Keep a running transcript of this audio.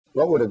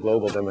what would a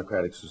global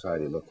democratic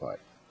society look like?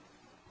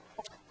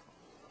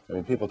 I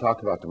mean, people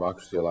talk about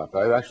democracy a lot,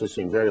 but I've actually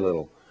seen very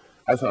little,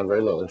 I found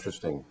very little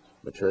interesting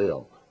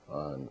material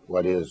on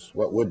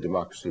what would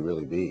democracy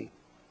really be.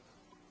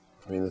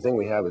 I mean, the thing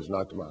we have is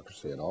not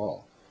democracy at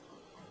all.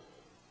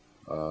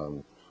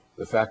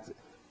 The fact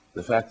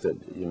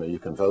that, you know, you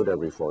can vote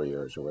every 4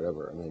 years or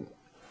whatever, I mean,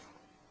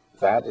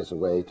 that is a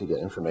way to get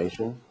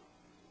information.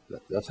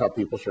 That's how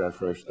people share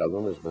information to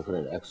them, is by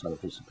putting an X on a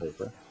piece of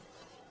paper.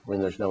 I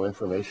mean, there's no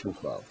information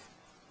flow.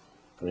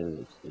 I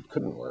mean, it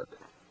couldn't work.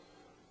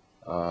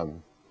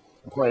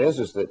 The point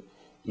is that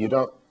you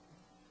don't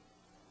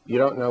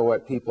know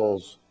what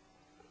people's,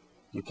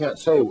 you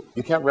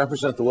can't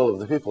represent the will of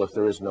the people if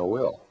there is no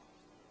will.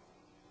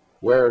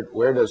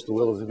 Where does the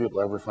will of the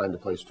people ever find a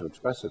place to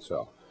express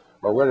itself?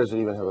 Or where does it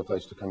even have a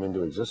place to come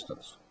into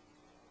existence?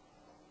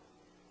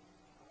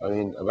 I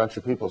mean, a bunch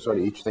of people sort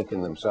of each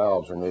thinking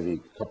themselves, or maybe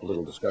a couple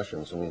little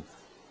discussions. I mean,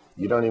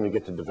 you don't even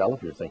get to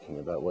develop your thinking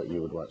about what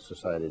you would want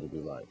society to be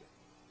like.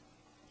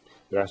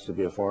 There has to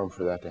be a forum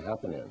for that to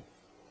happen in.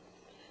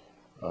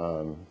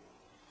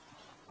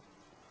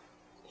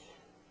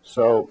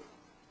 So,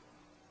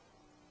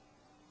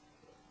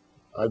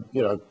 I'll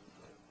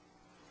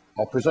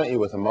present you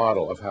with a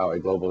model of how a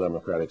global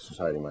democratic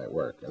society might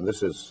work. And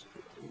this isn't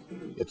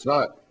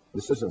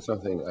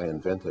something I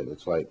invented.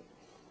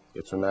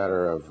 It's a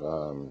matter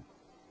of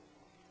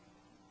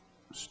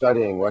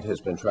studying what has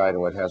been tried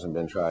and what hasn't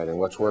been tried and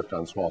what's worked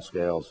on small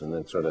scales, and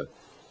then it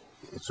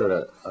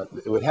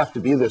would have to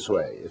be this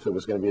way if it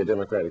was going to be a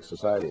democratic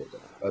society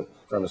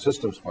from a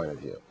systems point of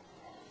view.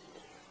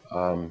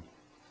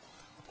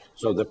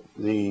 So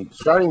the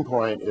starting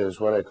point is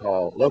what I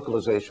call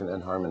localization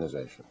and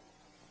harmonization.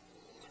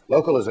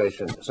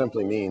 Localization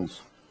simply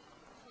means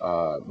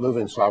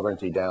moving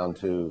sovereignty down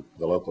to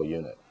the local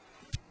unit,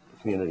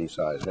 community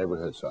size,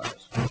 neighborhood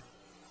size.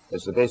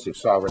 It's the basic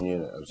sovereign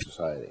unit of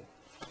society.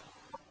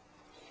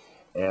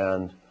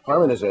 And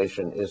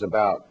harmonization is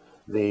about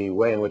the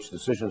way in which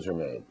decisions are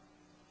made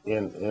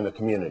in a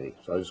community.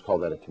 So I just call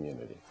that a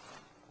community,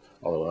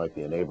 although it might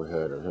be a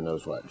neighborhood or who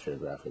knows what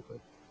geographically.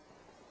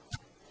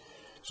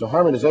 So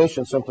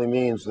harmonization simply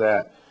means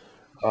that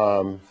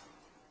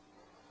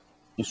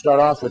you start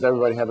off with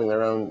everybody having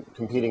their own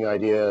competing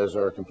ideas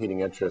or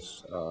competing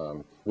interests.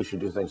 We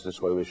should do things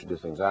this way, we should do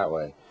things that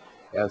way.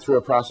 And through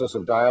a process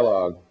of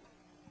dialogue,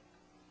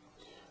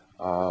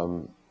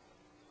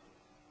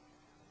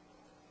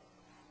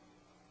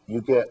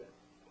 you get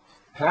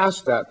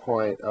past that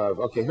point of,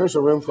 okay, here's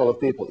a room full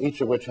of people,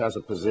 each of which has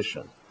a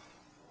position.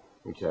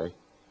 Okay?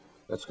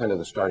 That's kind of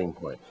the starting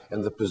point.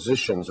 And the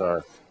positions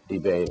are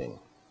debating.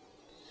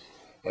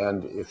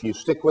 And if you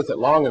stick with it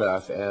long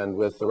enough and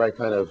with the right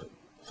kind of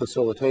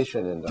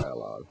facilitation in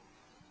dialogue,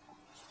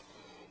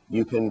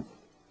 you can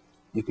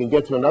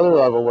get to another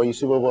level where you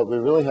see, well, what we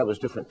really have is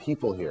different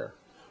people here,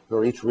 who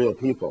are each real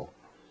people.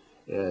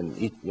 And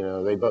each, you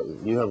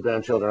have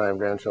grandchildren, I have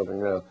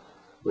grandchildren,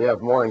 we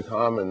have more in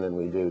common than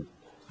we do.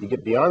 You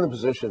get beyond the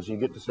positions, you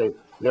get to say,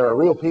 there are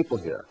real people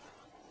here.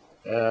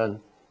 And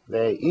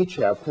they each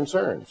have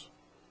concerns.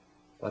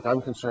 Like,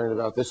 I'm concerned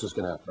about this is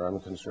going to happen, or I'm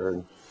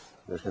concerned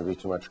there's going to be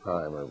too much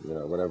crime, or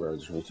whatever,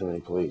 there's going to be too many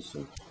police.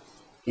 And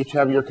each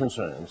have your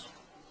concerns.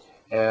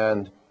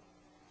 And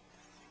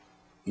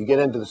you get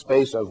into the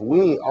space of,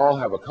 we all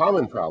have a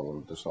common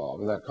problem to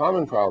solve. And that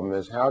common problem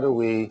is,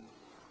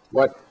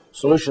 what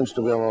solutions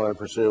do we want to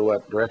pursue,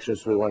 what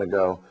directions do we want to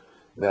go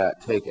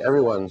that take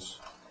everyone's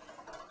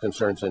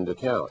concerns into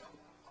account.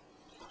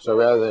 So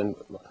rather than,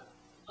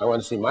 I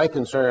want to see my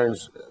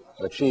concerns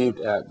achieved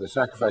at the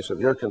sacrifice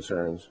of your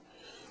concerns,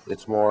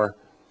 it's more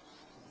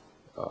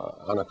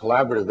on a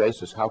collaborative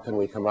basis, how can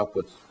we come up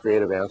with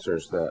creative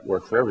answers that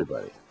work for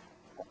everybody?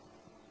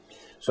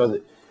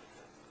 So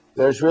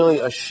there's really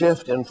a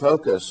shift in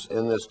focus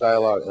in this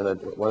dialogue, in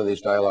one of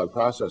these dialogue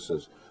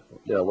processes,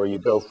 where you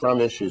go from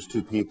issues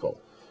to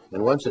people.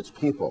 And once it's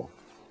people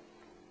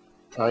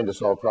trying to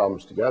solve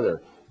problems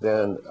together,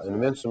 then an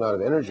immense amount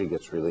of energy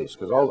gets released,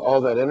 because all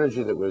that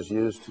energy that was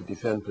used to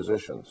defend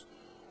positions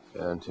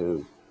and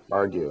to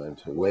argue and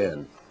to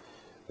win,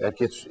 that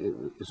gets,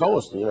 it's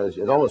almost,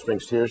 it almost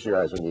brings tears to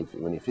your eyes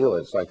when you feel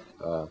it. It's like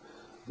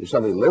you're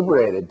suddenly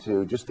liberated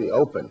to just be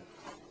open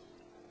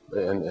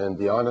and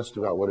be honest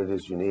about what it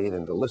is you need,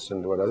 and to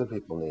listen to what other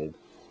people need.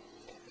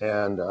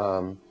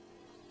 And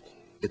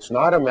it's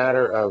not a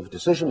matter of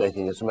decision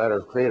making, it's a matter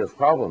of creative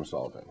problem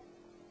solving.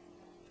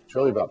 It's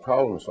really about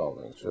problem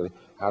solving. It's really,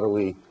 how do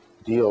we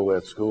deal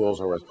with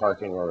schools or with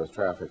parking or with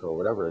traffic or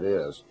whatever it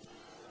is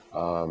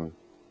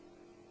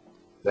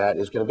that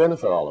is going to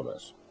benefit all of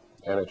us.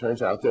 And it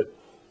turns out that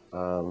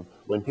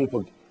when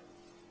people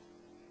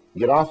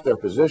get off their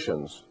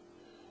positions,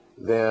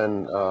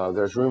 then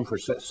there's room for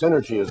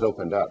synergy is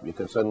opened up. You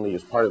can suddenly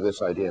use part of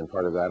this idea and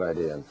part of that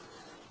idea, and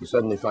you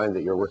suddenly find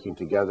that you're working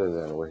together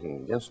than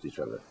working against each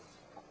other.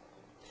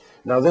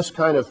 Now, this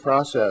kind of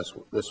process,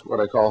 this what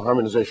I call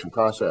harmonization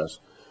process,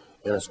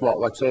 in a small,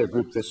 like say a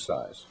group this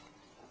size,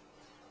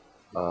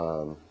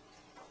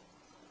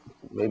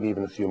 maybe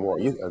even a few more.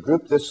 A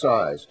group this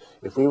size,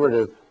 if we were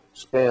to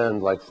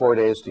spend like 4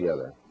 days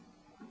together.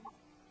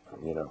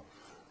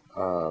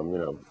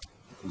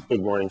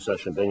 Big morning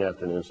session, big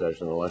afternoon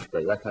session, a lunch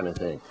break, that kind of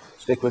thing.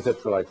 Stick with it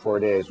for like 4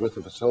 days with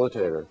the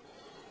facilitator.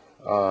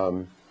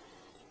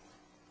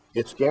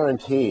 It's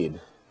guaranteed,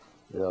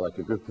 like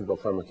a group of people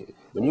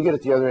when you get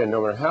at the other end,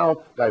 no matter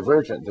how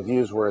divergent the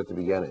views were at the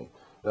beginning,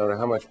 no matter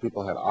how much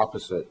people had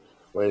opposite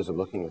ways of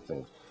looking at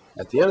things,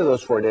 at the end of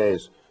those 4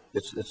 days,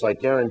 it's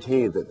like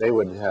guaranteed that they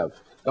would have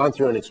gone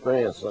through an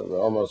experience,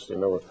 almost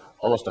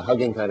a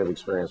hugging kind of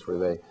experience where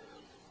they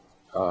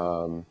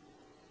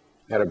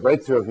had a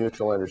breakthrough of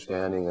mutual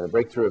understanding and a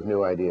breakthrough of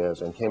new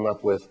ideas and came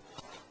up with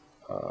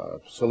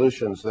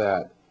solutions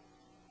that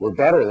were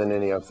better than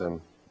any of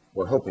them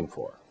were hoping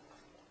for.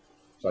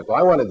 It's like, well,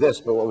 I wanted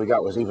this, but what we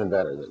got was even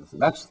better.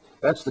 That's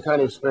the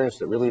kind of experience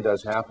that really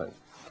does happen.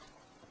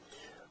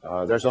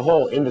 There's a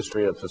whole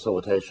industry of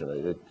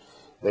facilitation.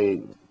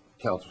 They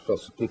count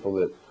people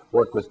that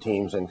work with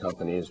teams and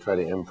companies, try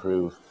to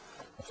improve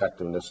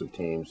effectiveness of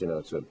teams.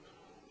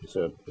 It's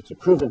a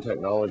proven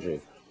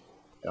technology.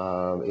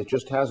 It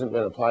just hasn't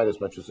been applied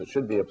as much as it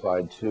should be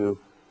applied to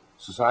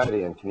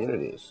society and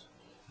communities.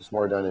 It's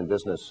more done in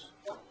business,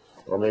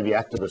 or maybe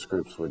activist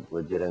groups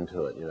would get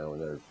into it, when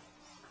they're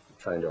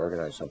trying to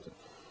organize something.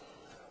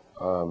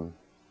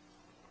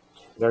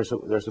 There's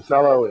a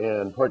fellow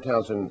in Port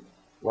Townsend,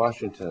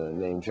 Washington,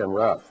 named Jim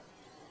Ruff,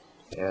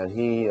 and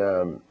he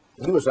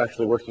was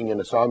actually working in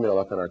a sawmill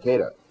up in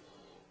Arcata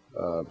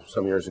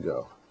some years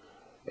ago,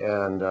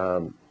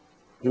 and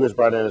he was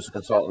brought in as a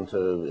consultant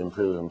to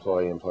improve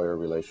employee-employer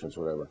relations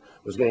or whatever.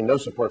 Was getting no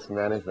support from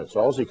management,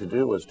 so all he could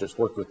do was just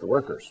work with the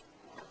workers,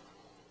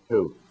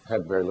 who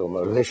had very little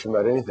motivation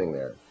about anything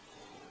there.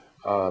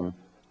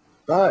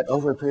 But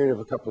over a period of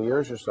a couple of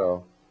years or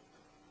so,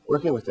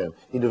 working with them,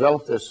 he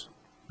developed this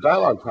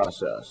dialogue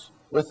process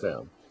with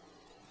them.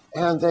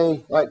 And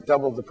they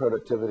doubled the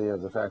productivity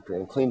of the factory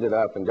and cleaned it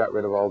up and got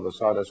rid of all the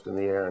sawdust in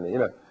the air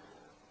and,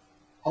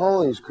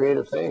 all these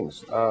creative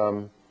things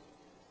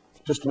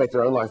just to make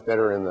their own life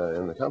better in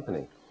the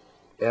company.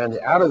 And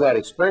out of that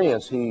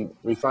experience, he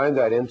refined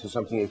that into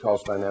something he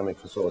calls dynamic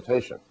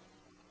facilitation.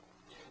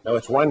 Now,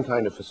 it's one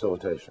kind of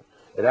facilitation.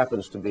 It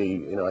happens to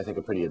be, I think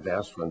a pretty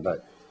advanced one,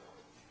 but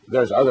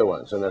there's other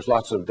ones, and there's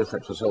lots of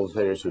different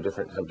facilitators who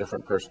have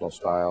different personal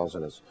styles,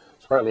 and it's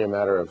partly a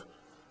matter of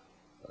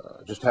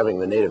just having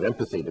the native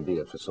empathy to be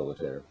a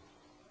facilitator.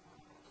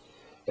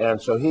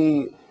 And so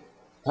he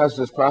has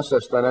this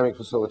process, dynamic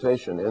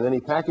facilitation, and then he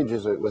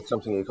packages it with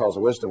something he calls a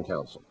wisdom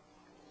council.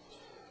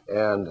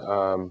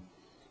 And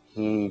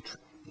he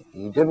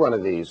did one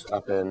of these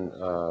up in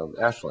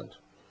Ashland,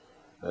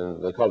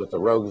 and they called it the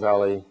Rogue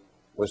Valley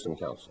Wisdom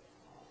Council.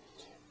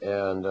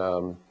 And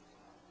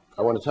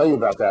I want to tell you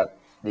about that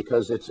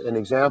because it's an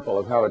example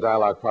of how a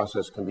dialogue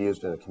process can be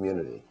used in a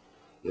community.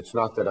 It's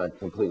not that I'm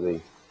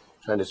completely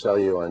trying to sell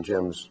you on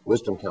Jim's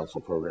Wisdom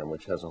Council program,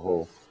 which has a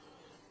whole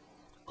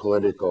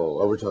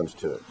political overtones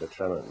to it, which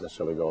I don't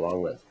necessarily go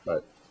along with.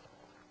 But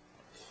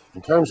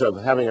in terms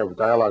of having a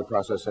dialogue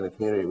process in a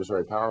community, it was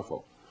very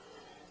powerful.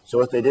 So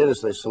what they did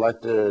is they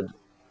selected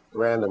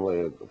randomly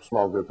a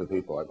small group of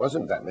people. It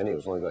wasn't that many, it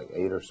was only like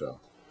 8 or so.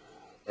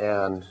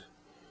 And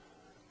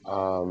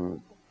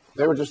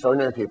they were just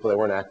ordinary people. They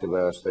weren't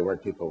activists. They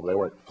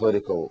weren't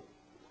political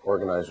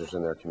organizers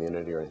in their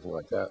community or anything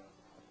like that.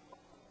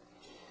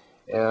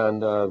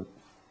 And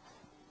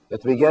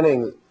at the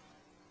beginning,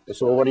 they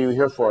said, well, what are you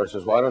here for? I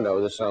says, well, I don't know.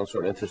 This sounds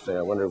sort of interesting.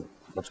 I wonder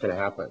what's going to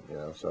happen,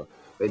 So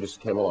they just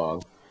came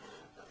along,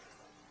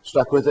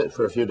 stuck with it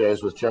for a few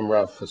days with Jim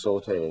Ruff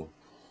facilitating.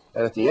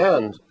 And at the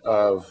end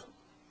of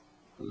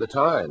the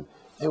time,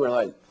 they were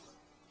like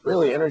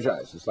really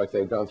energized. It's like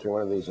they'd gone through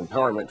one of these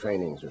empowerment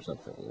trainings or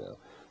something,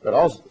 But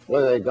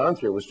what they'd gone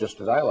through was just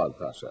a dialogue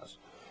process.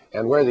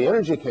 And where the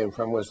energy came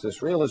from was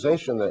this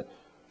realization that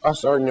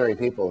us ordinary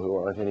people who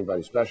aren't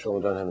anybody special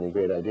and don't have any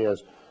great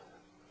ideas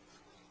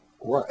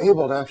were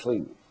able to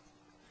actually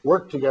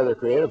work together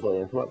creatively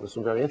and come up with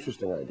some very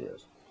interesting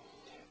ideas.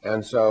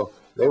 And so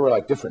they were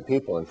like different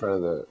people in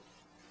front of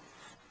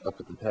up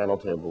at the panel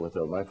table with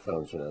their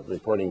microphones,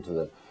 reporting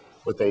to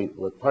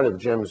what part of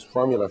Jim's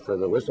formula for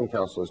the Wisdom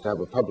Council is to have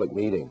a public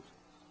meeting.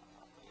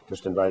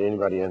 Just invite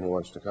anybody in who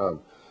wants to come.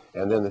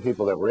 And then the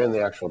people that were in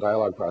the actual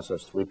dialogue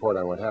process report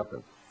on what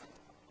happened.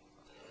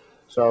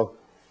 So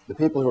the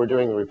people who were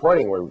doing the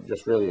reporting were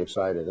just really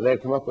excited. And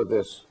they'd come up with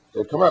this,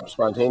 they'd come up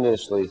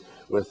spontaneously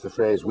with the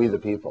phrase, we the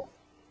people.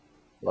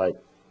 Like,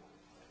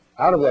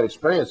 out of that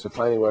experience of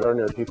finding what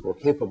ordinary people were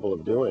capable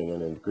of doing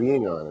and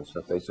agreeing on and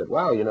stuff, they said,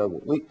 wow,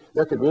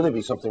 there could really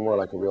be something more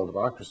like a real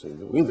democracy.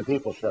 We the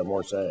people should have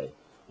more say.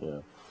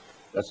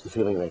 That's the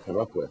feeling they came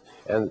up with.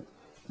 And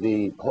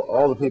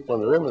all the people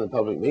in the room in the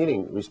public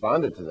meeting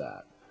responded to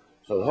that.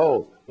 So the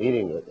whole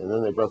meeting, and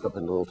then they broke up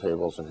into little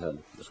tables and had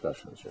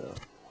discussions,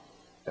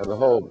 And the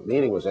whole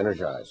meeting was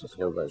energized. It's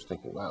like everybody was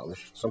thinking, wow,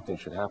 something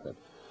should happen.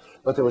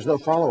 But there was no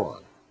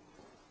follow-on.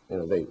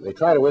 They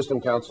tried a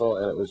wisdom council,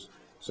 and it was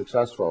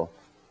successful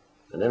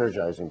and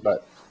energizing,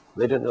 but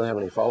they didn't really have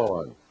any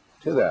follow-on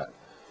to that.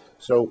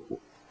 So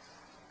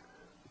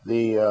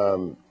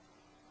the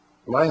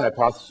my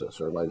hypothesis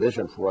or my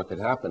vision for what could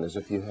happen is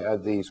if you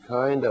had these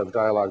kind of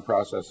dialogue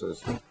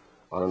processes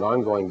on an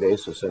ongoing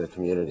basis in a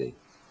community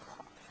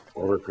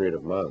over a period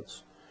of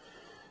months,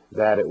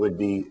 that it would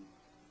be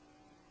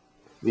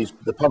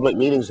the public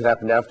meetings that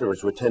happened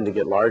afterwards would tend to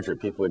get larger.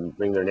 People would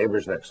bring their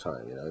neighbors next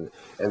time,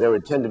 and there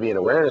would tend to be an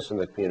awareness in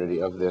the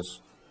community of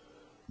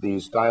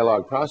these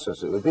dialogue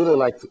processes. It would be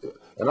like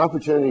an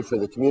opportunity for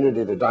the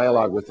community to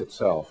dialogue with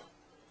itself,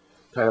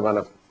 kind of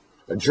on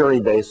a jury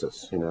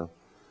basis,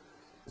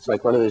 It's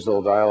like one of these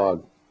little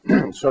dialogue,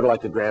 sort of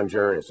like a grand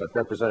jury. It's like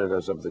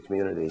representatives of the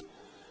community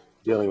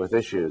dealing with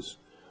issues.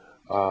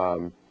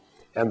 And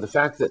the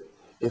fact that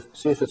if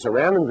it's a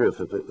random group,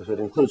 if it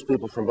includes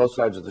people from both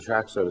sides of the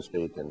track, so to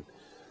speak, and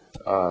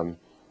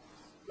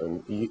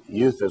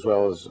youth as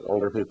well as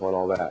older people and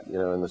all that,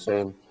 in the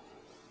same,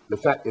 the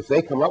fact, if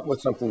they come up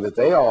with something that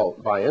they all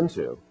buy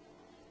into,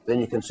 then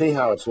you can see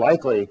how it's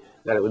likely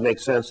that it would make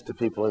sense to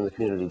people in the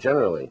community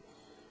generally,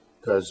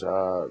 because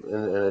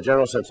in a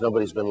general sense,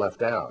 nobody's been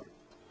left out.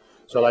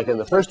 So like in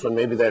the first one,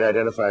 maybe they'd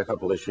identify a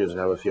couple issues and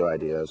have a few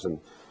ideas, and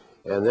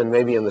then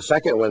maybe in the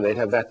second one, they'd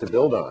have that to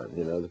build on.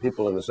 The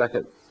people in the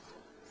second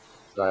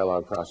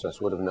dialogue process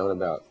would have known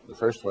about the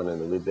first one,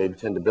 and they'd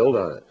tend to build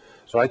on it.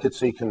 So I could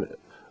see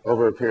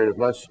over a period of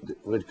months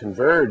would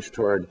converge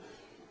toward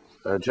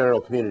a general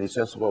community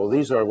sense of, well,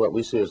 these are what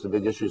we see as the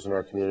big issues in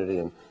our community,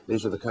 and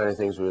these are the kind of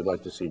things we would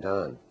like to see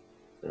done,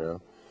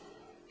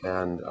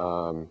 And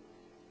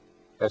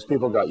as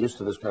people got used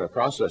to this kind of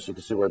process, you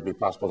could see where it'd be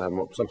possible to have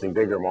something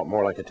bigger,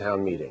 more like a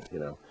town meeting,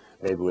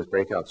 maybe with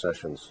breakout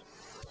sessions.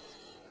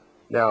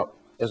 Now,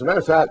 as a matter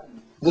of fact,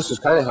 this is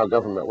kind of how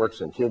government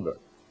works in Cuba.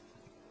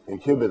 In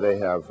Cuba, they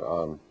have,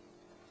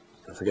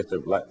 I forget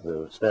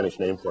the Spanish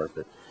name for it,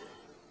 but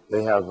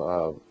they have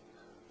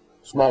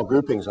small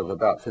groupings of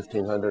about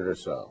 1,500 or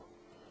so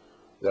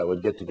that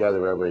would get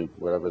together every,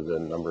 whatever the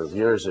number of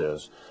years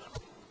is,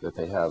 that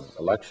they have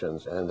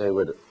elections, and they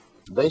would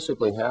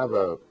basically have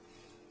a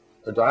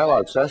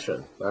dialogue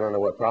session. I don't know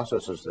what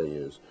processes they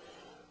use.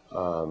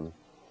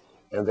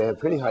 And they have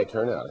pretty high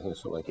turnout. I think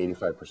it's something like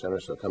 85% or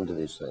so come to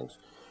these things.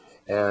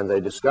 And they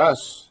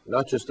discuss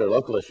not just their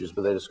local issues,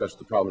 but they discuss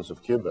the problems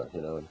of Cuba,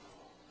 and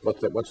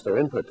what's their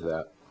input to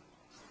that.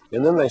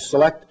 And then they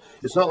select,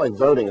 it's not like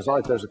voting, it's not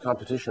like there's a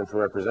competition for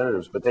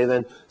representatives, but they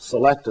then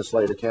select a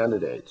slate of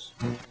candidates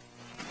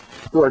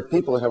who are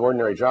people that have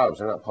ordinary jobs.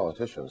 They're not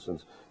politicians.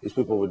 And these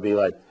people would be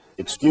like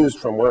excused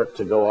from work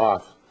to go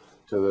off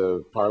to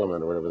the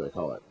parliament or whatever they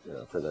call it,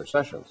 for their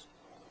sessions.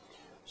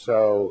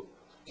 So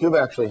Cuba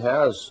actually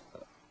has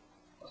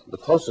the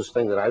closest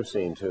thing that I've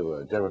seen to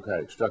a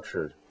democratic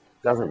structured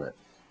government.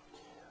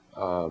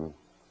 And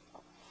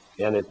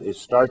it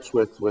starts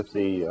with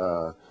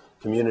the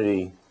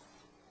community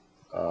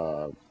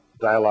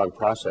dialogue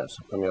process,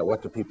 coming out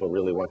what do people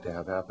really want to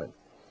have happen.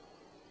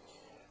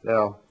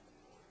 Now,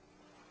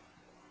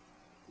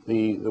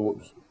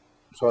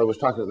 so I was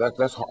talking,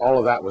 that's all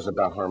of that was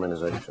about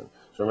harmonization.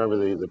 So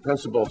remember, the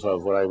principles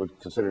of what I would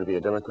consider to be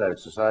a democratic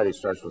society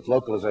starts with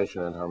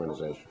localization and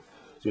harmonization.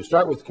 So you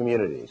start with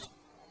communities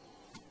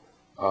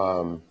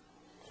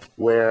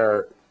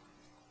where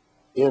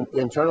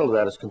internal to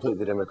that is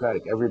completely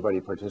democratic. Everybody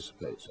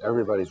participates.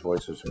 Everybody's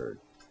voice is heard.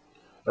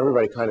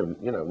 Everybody kind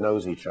of,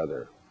 knows each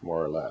other,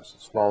 more or less.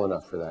 It's small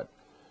enough for that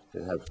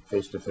to have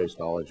face-to-face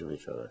knowledge of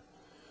each other.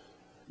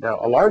 Now,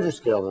 a larger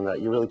scale than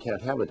that, you really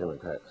can't have a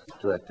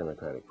direct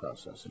democratic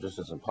process. It just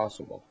isn't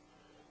possible.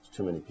 It's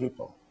too many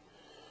people.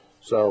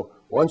 So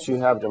once you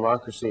have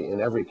democracy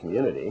in every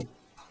community,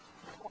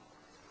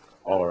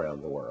 all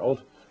around the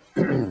world,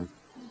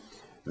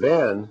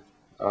 then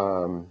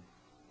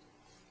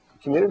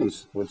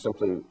communities would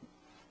simply,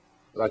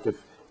 like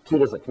if two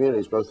different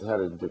communities both had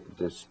a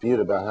dispute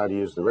about how to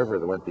use the river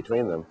that went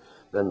between them,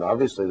 then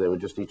obviously they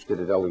would just each get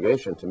a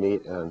delegation to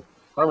meet and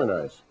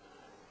harmonize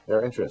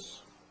their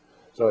interests.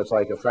 So it's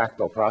like a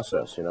fractal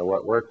process.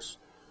 What works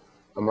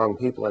among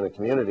people in a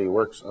community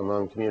works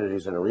among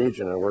communities in a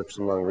region, and works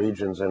among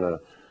regions in a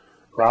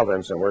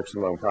province, and works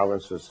among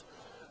provinces.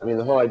 I mean,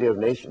 the whole idea of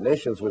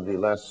nations would be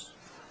less,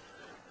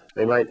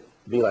 they might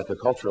be like a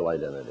cultural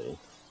identity,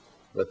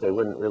 but they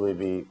wouldn't really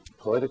be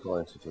political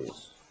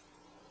entities.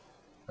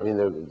 I mean,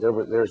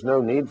 there's no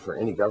need for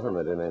any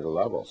government at any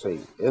level. See,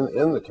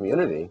 in the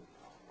community,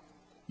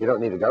 you don't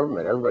need a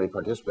government. Everybody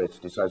participates,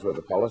 decides what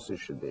the policies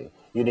should be.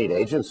 You need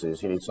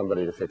agencies. You need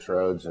somebody to fix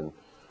roads and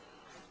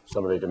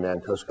somebody to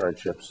man Coast Guard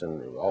ships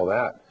and all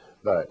that.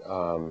 But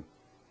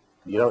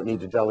you don't need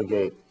to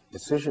delegate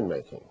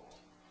decision-making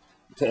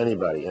to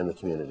anybody in the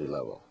community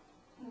level.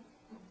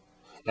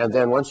 And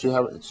then once you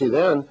have,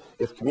 then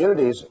if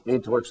communities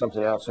need to work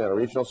something out, say on a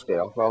regional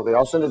scale, well, they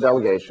all send a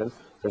delegation.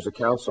 There's a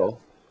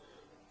council,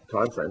 a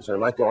conference, and it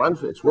might go on.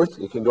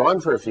 It can go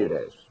on for a few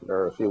days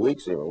or a few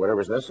weeks even,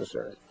 whatever's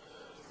necessary.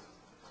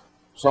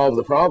 Solve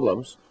the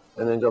problems,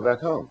 and then go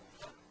back home.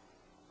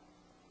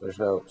 There's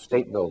no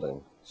state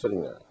building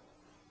sitting there,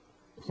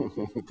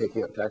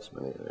 taking up tax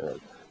money.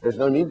 There's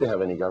no need to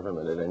have any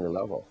government at any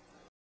level.